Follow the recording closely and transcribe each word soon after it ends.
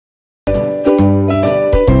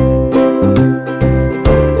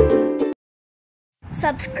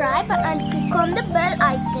subscribe and click on the bell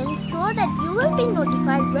icon so that you will be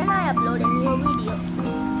notified when I upload a new video.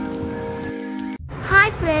 Hi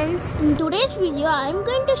friends, in today's video I am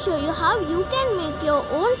going to show you how you can make your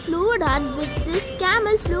own fluid art with this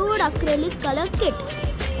Camel Fluid Acrylic Color Kit.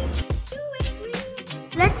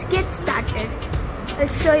 Let's get started. I'll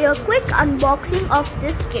show you a quick unboxing of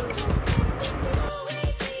this kit.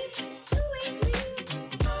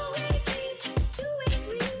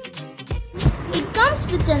 It comes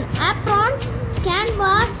with an apron,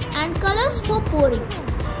 canvas and colors for pouring.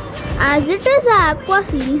 As it is an Aqua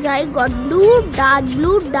series, I got blue, dark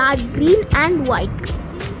green and white.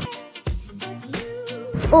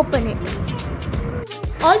 Let's open it.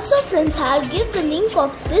 Also friends, I'll give the link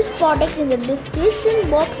of this product in the description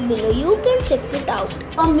box below. You can check it out.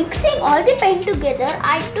 For mixing all the paint together,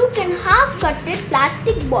 I took a half-cutted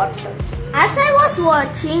plastic bottle. As I was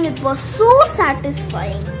watching, it was so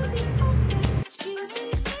satisfying.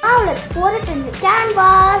 Now let's pour it in the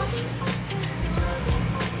canvas.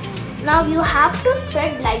 Now you have to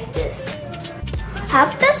spread like this.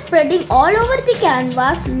 After spreading all over the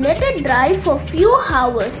canvas, let it dry for few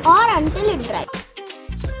hours or until it dries.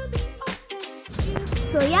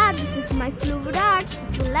 So yeah, this is my fluid art.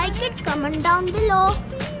 If you like it, comment down below.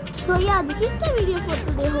 So yeah, this is the video for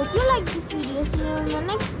today. Hope you like this video. See you in the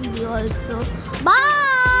next video also. Bye!